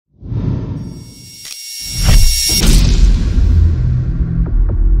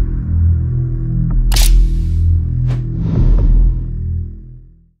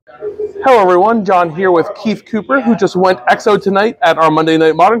Hello everyone, John here with Keith Cooper, who just went EXO tonight at our Monday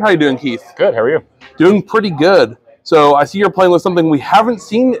Night Modern. How are you doing, Keith? Good, how are you? Doing pretty good. So I see you're playing with something we haven't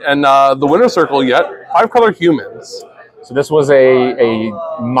seen in the winner's circle yet, 5-color humans. So this was a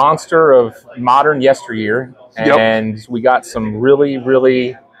monster of Modern yesteryear, and we got some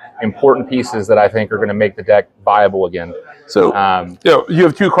really important pieces that I think are going to make the deck viable again. So you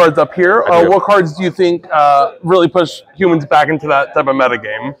have 2 cards up here. What cards do you think really push humans back into that type of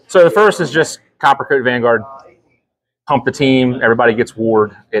metagame? So the first is just Coppercoat Vanguard. Pump the team, everybody gets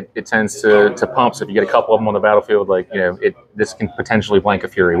ward. It tends to pump, so if you get a couple of them on the battlefield, this can potentially blank a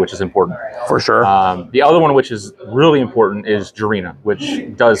Fury, which is important. For sure. The other one, which is really important, is Jarina,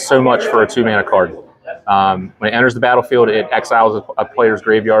 which does so much for a 2-mana card. When it enters the battlefield, it exiles a player's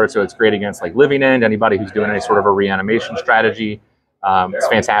graveyard, so it's great against like Living End, anybody who's doing any sort of a reanimation strategy. It's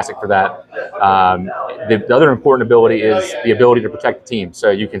fantastic for that. The other important ability is the ability to protect the team.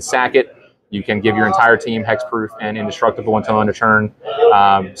 So you can sack it, you can give your entire team hexproof and indestructible until end of turn.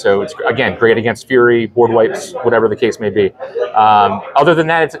 So it's, again, great against Fury, board wipes, whatever the case may be. Other than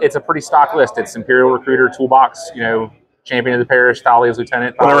that, it's a pretty stock list. It's Imperial Recruiter, Toolbox, Champion of the Parish, Thalia's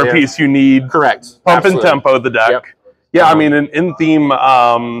Lieutenant. Whatever piece you need. Correct. Pump and tempo the deck. Yep. Yeah, I mean, in theme,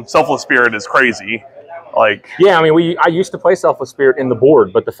 Selfless Spirit is crazy. Yeah, I mean, I used to play Selfless Spirit in the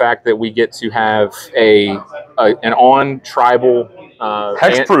board, but the fact that we get to have an on-tribal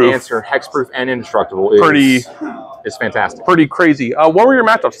hexproof hexproof and indestructible is fantastic. Pretty crazy. What were your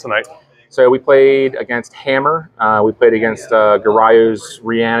matchups tonight? So we played against Hammer. We played against Garayo's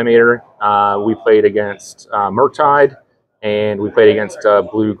Reanimator. We played against Murktide. And we played against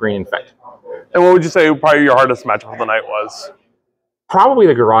Blue-Green Infect. And what would you say probably your hardest matchup of the night was? Probably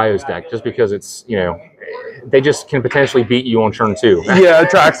the Garayo's deck, just because it's, they just can potentially beat you on turn 2. Yeah,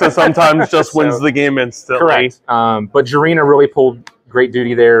 Traxa sometimes just wins the game instantly. Correct. But Jarina really pulled great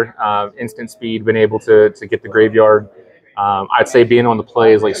duty there. Instant speed, been able to get the graveyard. I'd say being on the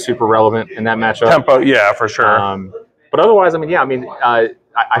play is super relevant in that matchup. Tempo, yeah, for sure. But otherwise, I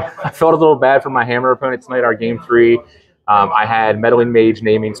felt a little bad for my Hammer opponent tonight, our game 3. I had Meddling Mage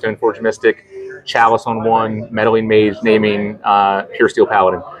naming Stoneforge Mystic, Chalice on 1, Meddling Mage naming Pure Steel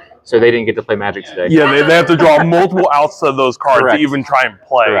Paladin. So they didn't get to play Magic today. Yeah, they have to draw multiple outs of those cards to even try and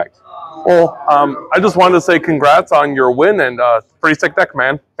play. Correct. Well, I just wanted to say congrats on your win and pretty sick deck,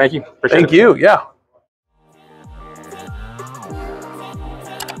 man. Thank you. Thank you. Yeah.